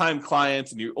first-time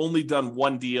client and you've only done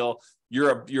one deal,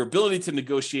 your ability to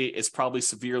negotiate is probably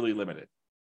severely limited.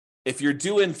 If you're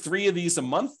doing 3 of these a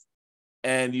month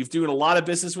and you've doing a lot of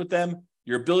business with them,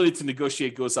 your ability to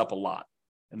negotiate goes up a lot,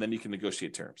 and then you can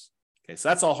negotiate terms. Okay, so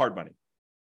that's all hard money.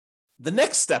 The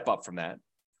next step up from that,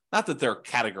 not that they're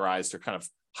categorized or kind of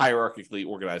hierarchically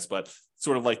organized, but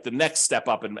sort of like the next step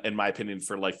up, in my opinion,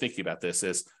 for like thinking about this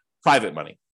is private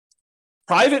money.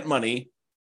 Private money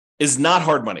is not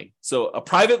hard money. So a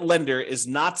private lender is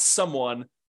not someone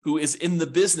who is in the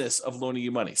business of loaning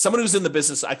you money. Someone who's in the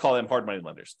business, I call them hard money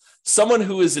lenders. Someone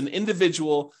who is an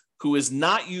individual who is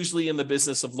not usually in the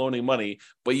business of loaning money,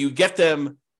 but you get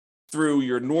them through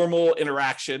your normal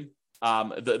interaction.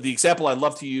 The example I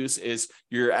love to use is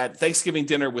you're at Thanksgiving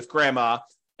dinner with grandma,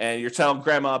 and you're telling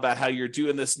grandma about how you're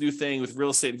doing this new thing with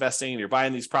real estate investing and you're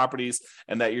buying these properties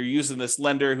and that you're using this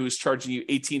lender who's charging you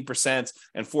 18%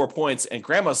 and 4 points. And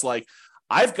grandma's like,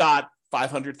 I've got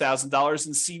 $500,000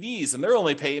 in CDs and they're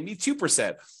only paying me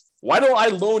 2%. Why don't I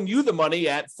loan you the money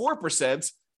at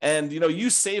 4%? And,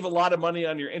 you save a lot of money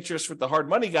on your interest with the hard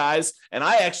money guys, and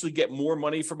I actually get more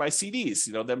money for my CDs,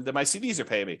 than my CDs are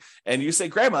paying me. And you say,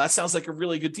 Grandma, that sounds like a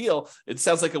really good deal. It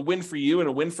sounds like a win for you and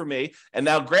a win for me. And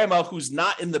now Grandma, who's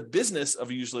not in the business of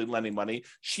usually lending money,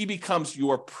 she becomes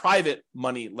your private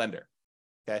money lender,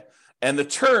 okay? And the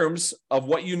terms of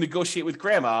what you negotiate with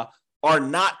Grandma are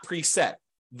not preset.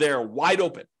 They're wide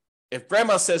open. If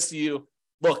Grandma says to you,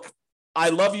 look, I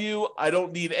love you. I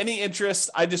don't need any interest.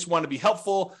 I just want to be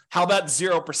helpful. How about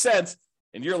 0%?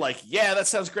 And you're like, yeah, that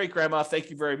sounds great, Grandma. Thank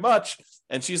you very much.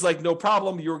 And she's like, no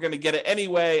problem. You were going to get it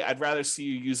anyway. I'd rather see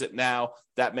you use it now.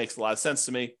 That makes a lot of sense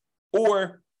to me.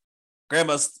 Or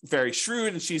Grandma's very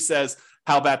shrewd and she says,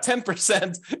 how about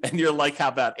 10%? And you're like, how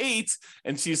about 8?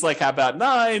 And she's like, how about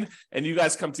 9? And you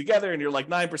guys come together and you're like,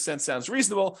 9% sounds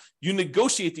reasonable. You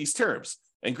negotiate these terms.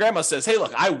 And Grandma says, hey,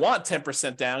 look, I want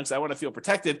 10% down because I want to feel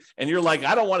protected. And you're like,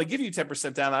 I don't want to give you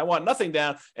 10% down. I want nothing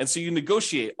down. And so you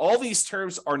negotiate. All these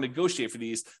terms are negotiated for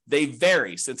these. They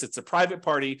vary since it's a private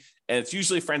party and it's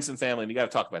usually friends and family. And you got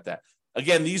to talk about that.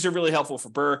 Again, these are really helpful for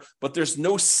BRRRR, but there's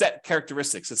no set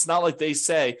characteristics. It's not like they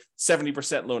say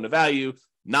 70% loan to value,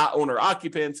 not owner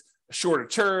occupant, shorter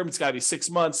term. It's got to be 6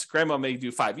 months. Grandma may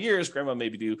do 5 years. Grandma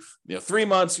maybe do 3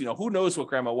 months. Who knows what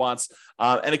grandma wants?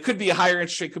 And it could be a higher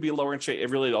interest rate, could be a lower interest rate. It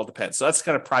really all depends. So that's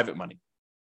kind of private money.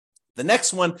 The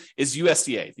next one is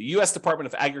USDA. The U.S. Department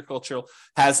of Agriculture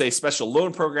has a special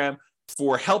loan program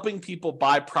for helping people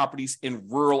buy properties in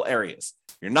rural areas.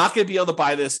 You're not going to be able to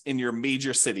buy this in your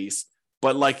major cities,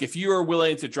 but like if you are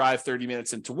willing to drive 30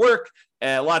 minutes into work,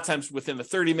 and a lot of times within a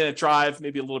 30-minute drive,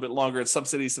 maybe a little bit longer in some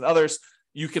cities than others,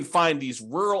 you can find these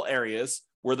rural areas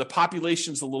where the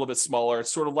population's a little bit smaller.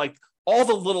 It's sort of like all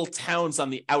the little towns on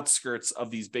the outskirts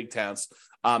of these big towns.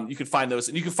 You can find those,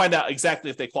 and you can find out exactly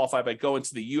if they qualify by going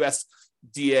to the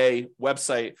USDA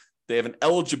website. They have an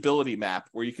eligibility map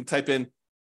where you can type in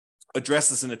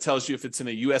addresses and it tells you if it's in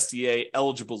a USDA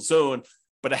eligible zone.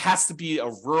 but it has to be a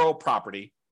rural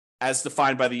property as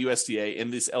defined by the USDA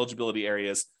in these eligibility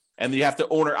areas. And you have to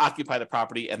own or occupy the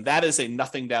property. And that is a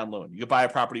nothing down loan. You can buy a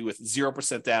property with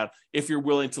 0% down if you're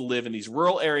willing to live in these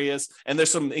rural areas. And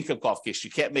there's some income qualification.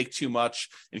 You can't make too much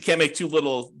and you can't make too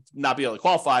little, not be able to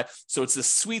qualify. So it's a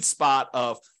sweet spot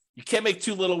of you can't make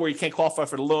too little where you can't qualify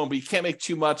for the loan, but you can't make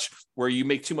too much where you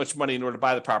make too much money in order to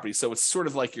buy the property. So it's sort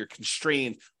of like you're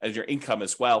constrained as your income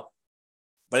as well.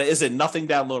 But it is a nothing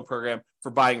down loan program for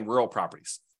buying rural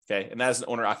properties. Okay. And that is an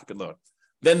owner occupant loan.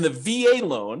 Then the VA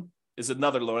loan is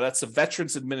another loan. That's a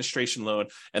Veterans Administration loan.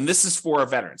 And this is for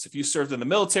veterans. If you served in the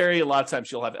military, a lot of times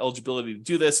you'll have eligibility to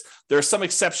do this. There are some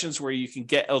exceptions where you can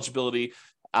get eligibility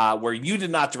where you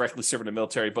did not directly serve in the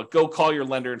military, but go call your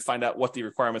lender and find out what the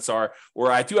requirements are.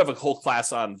 Or I do have a whole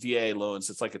class on VA loans.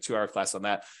 It's like a 2-hour class on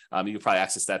that. You can probably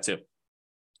access that too.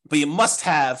 But you must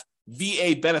have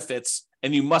VA benefits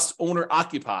and you must own or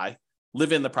occupy,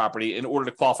 live in the property in order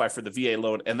to qualify for the VA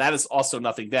loan. And that is also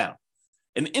nothing down.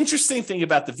 An interesting thing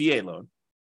about the VA loan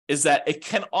is that it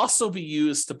can also be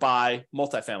used to buy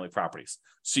multifamily properties.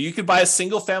 So you could buy a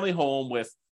single family home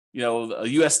with, a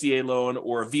USDA loan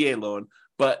or a VA loan,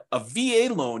 but a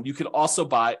VA loan, you could also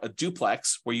buy a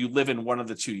duplex where you live in one of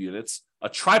the 2 units, a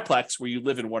triplex where you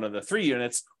live in one of the 3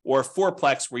 units, or a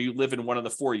fourplex where you live in one of the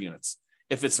 4 units.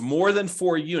 If it's more than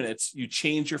 4 units, you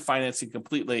change your financing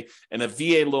completely, and a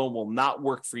VA loan will not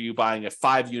work for you buying a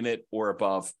 5-unit or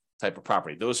above type of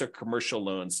property. Those are commercial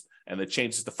loans, and it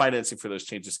changes the financing for those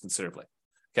changes considerably.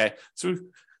 Okay, so we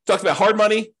talked about hard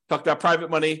money, talked about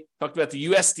private money, talked about the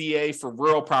USDA for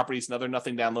rural properties, another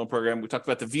nothing down loan program. We talked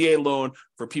about the VA loan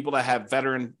for people that have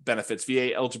veteran benefits,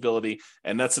 VA eligibility,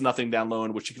 and that's a nothing down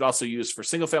loan, which you could also use for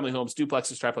single family homes,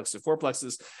 duplexes, triplexes,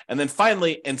 fourplexes. And then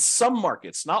finally, in some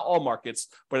markets, not all markets,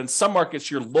 but in some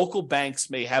markets, your local banks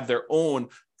may have their own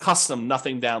custom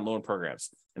nothing down loan programs.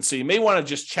 And so you may want to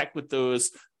just check with those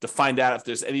to find out if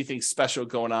there's anything special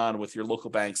going on with your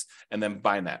local banks and then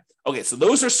buying that. Okay, so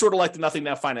those are sort of like the nothing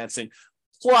down financing.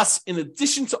 Plus, in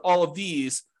addition to all of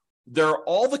these, there are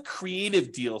all the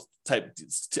creative deal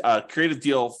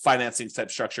financing type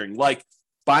structuring, like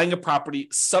buying a property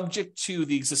subject to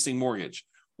the existing mortgage,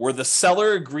 where the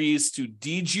seller agrees to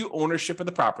deed you ownership of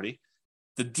the property.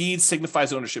 The deed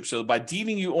signifies ownership. So by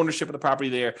deeding you ownership of the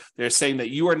property, they're saying that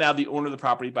you are now the owner of the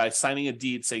property by signing a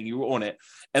deed saying you own it.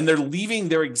 And they're leaving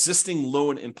their existing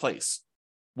loan in place,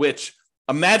 which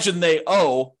imagine they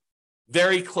owe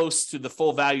very close to the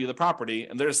full value of the property.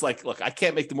 And they're just like, look, I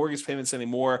can't make the mortgage payments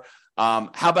anymore.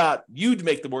 How about you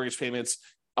make the mortgage payments?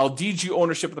 I'll deed you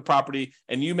ownership of the property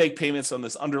and you make payments on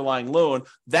this underlying loan.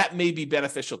 That may be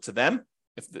beneficial to them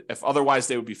if otherwise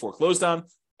they would be foreclosed on.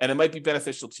 And it might be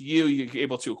beneficial to you. You're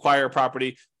able to acquire a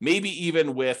property, maybe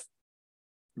even with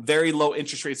very low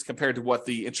interest rates compared to what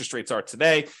the interest rates are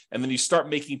today. And then you start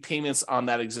making payments on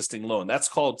that existing loan. That's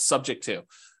called subject to.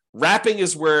 Wrapping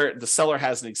is where the seller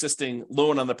has an existing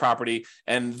loan on the property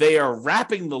and they are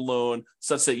wrapping the loan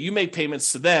such that you make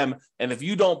payments to them. And if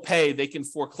you don't pay, they can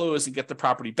foreclose and get the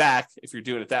property back if you're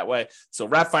doing it that way. So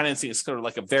wrap financing is sort of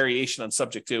like a variation on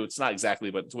subject to. It's not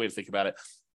exactly, but it's a way to think about it.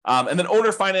 And then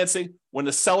owner financing, when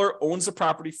the seller owns the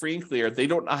property free and clear, they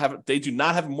do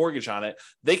not have a mortgage on it.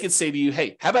 They can say to you,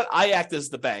 hey, how about I act as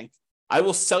the bank? I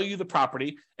will sell you the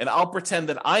property and I'll pretend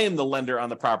that I am the lender on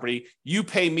the property. You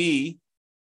pay me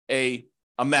a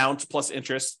amount plus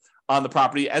interest on the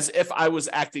property as if I was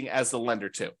acting as the lender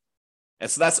too. And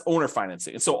so that's owner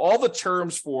financing. And so all the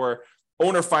terms for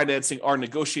owner financing are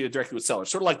negotiated directly with sellers,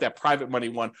 sort of like that private money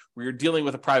one where you're dealing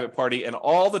with a private party and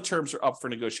all the terms are up for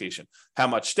negotiation. How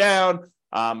much down,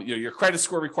 your credit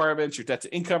score requirements, your debt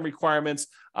to income requirements,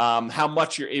 how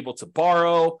much you're able to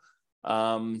borrow.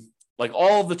 Like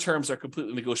all of the terms are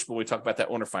completely negotiable when we talk about that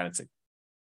owner financing.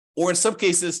 Or in some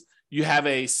cases, you have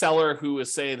a seller who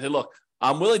is saying, hey, look,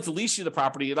 I'm willing to lease you the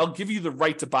property and I'll give you the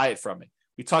right to buy it from me.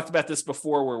 We talked about this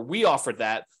before where we offered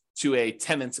that to a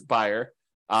tenant buyer.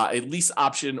 A lease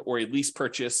option or a lease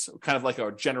purchase, kind of like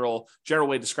our general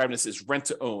way of describing this is rent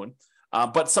to own.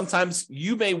 But sometimes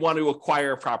you may want to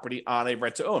acquire a property on a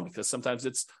rent to own because sometimes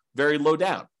it's very low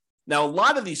down. Now, a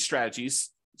lot of these strategies,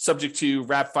 subject to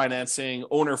wrap financing,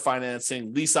 owner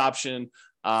financing, lease option,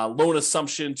 loan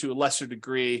assumption to a lesser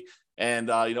degree, and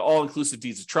all-inclusive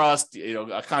deeds of trust,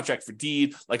 a contract for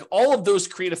deed, like all of those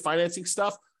creative financing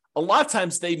stuff, a lot of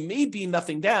times they may be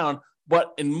nothing down.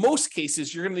 But in most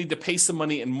cases, you're going to need to pay some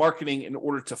money in marketing in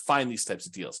order to find these types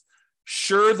of deals.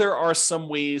 Sure, there are some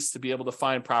ways to be able to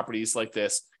find properties like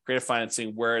this, creative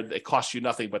financing, where it costs you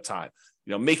nothing but time.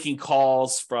 making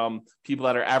calls from people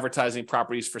that are advertising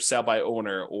properties for sale by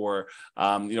owner, or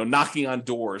knocking on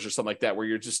doors or something like that, where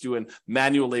you're just doing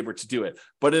manual labor to do it.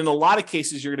 But in a lot of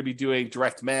cases, you're going to be doing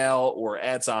direct mail or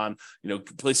ads on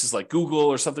places like Google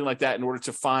or something like that in order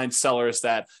to find sellers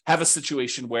that have a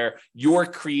situation where your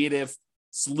creative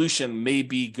solution may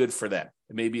be good for them.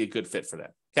 It may be a good fit for them.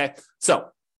 Okay, so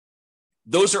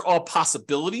those are all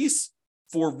possibilities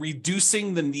for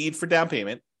reducing the need for down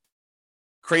payment.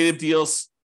 Creative deals,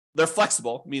 they're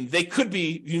flexible. I mean, they could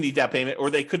be you need down payment,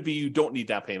 or they could be you don't need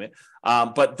down payment.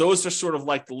 But those are sort of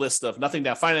like the list of nothing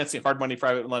down financing, hard money,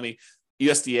 private money,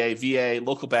 USDA, VA,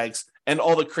 local banks, and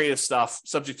all the creative stuff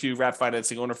subject to wrap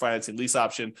financing, owner financing, lease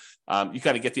option. You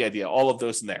kind of get the idea, all of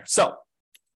those in there. So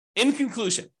in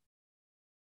conclusion,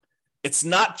 it's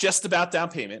not just about down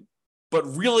payment, but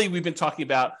really we've been talking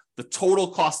about the total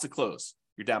cost to close,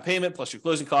 your down payment plus your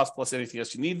closing costs plus anything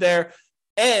else you need there,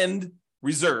 and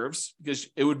reserves, because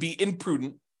it would be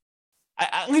imprudent.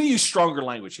 I'm going to use stronger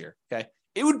language here. Okay.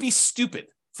 It would be stupid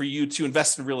for you to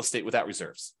invest in real estate without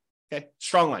reserves. Okay.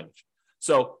 Strong language.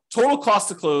 So total cost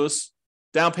to close,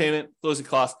 down payment, closing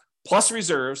costs, plus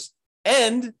reserves.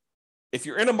 And if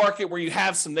you're in a market where you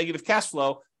have some negative cash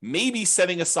flow, maybe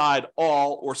setting aside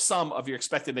all or some of your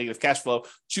expected negative cash flow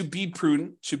to be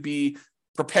prudent, to be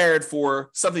prepared for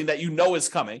something that is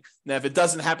coming. Now, if it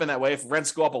doesn't happen that way, if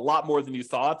rents go up a lot more than you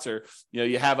thought, or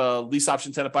you have a lease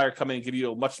option tenant buyer come in and give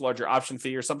you a much larger option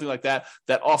fee or something like that,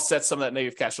 that offsets some of that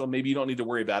negative cash flow, maybe you don't need to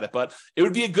worry about it. But it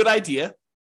would be a good idea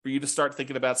for you to start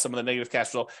thinking about some of the negative cash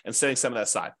flow and setting some of that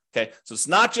aside. Okay, so it's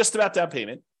not just about down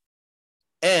payment.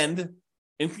 And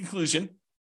in conclusion,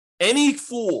 any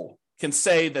fool can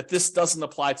say that this doesn't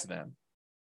apply to them,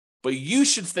 but you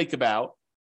should think about,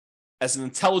 as an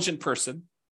intelligent person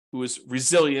who is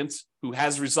resilient, who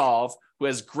has resolve, who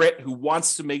has grit, who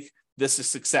wants to make this a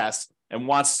success and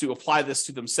wants to apply this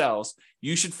to themselves,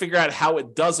 you should figure out how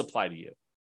it does apply to you.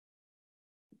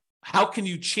 How can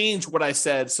you change what I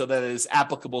said so that it is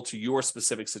applicable to your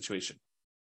specific situation?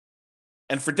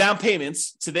 And for down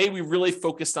payments, today we really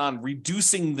focused on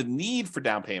reducing the need for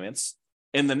down payments.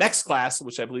 In the next class,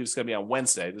 which I believe is going to be on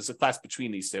Wednesday, there's a class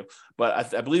between these two,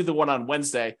 but I believe the one on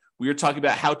Wednesday, we were talking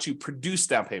about how to produce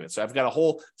down payments. So I've got a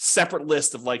whole separate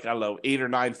list of 8 or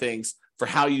 9 things for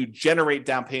how you generate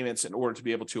down payments in order to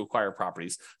be able to acquire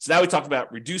properties. So now we talked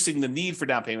about reducing the need for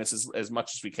down payments as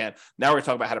much as we can. Now we're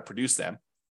talking about how to produce them,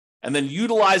 and then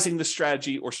utilizing the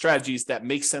strategy or strategies that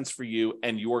make sense for you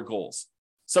and your goals.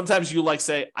 Sometimes you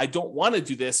say, I don't want to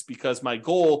do this because my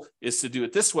goal is to do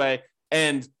it this way,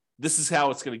 and this is how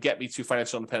it's going to get me to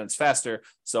financial independence faster.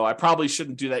 So I probably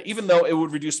shouldn't do that, even though it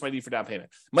would reduce my need for down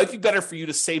payment. It might be better for you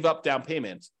to save up down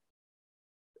payment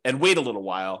and wait a little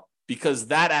while, because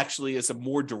that actually is a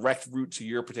more direct route to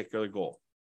your particular goal.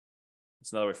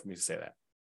 That's another way for me to say that.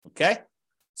 Okay?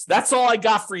 So that's all I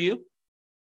got for you.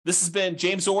 This has been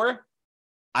James Orr.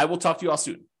 I will talk to you all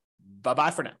soon. Bye-bye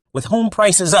for now. With home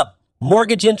prices up,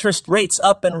 mortgage interest rates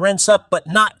up, and rents up, but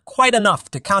not quite enough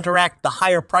to counteract the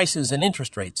higher prices and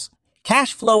interest rates,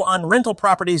 cash flow on rental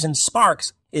properties in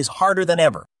Sparks is harder than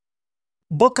ever.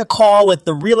 Book a call with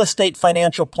the Real Estate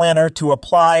Financial Planner to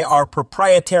apply our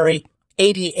proprietary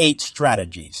 88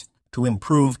 strategies to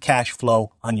improve cash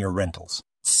flow on your rentals.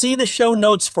 See the show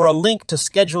notes for a link to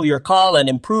schedule your call and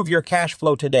improve your cash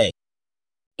flow today.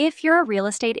 If you're a real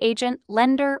estate agent,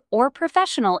 lender, or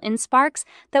professional in Sparks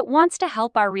that wants to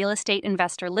help our real estate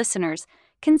investor listeners,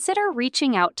 consider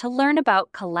reaching out to learn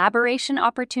about collaboration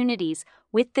opportunities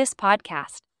with this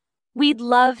podcast. We'd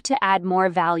love to add more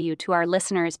value to our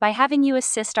listeners by having you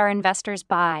assist our investors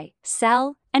buy,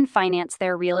 sell, and finance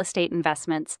their real estate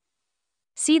investments.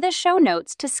 See the show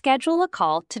notes to schedule a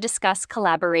call to discuss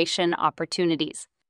collaboration opportunities.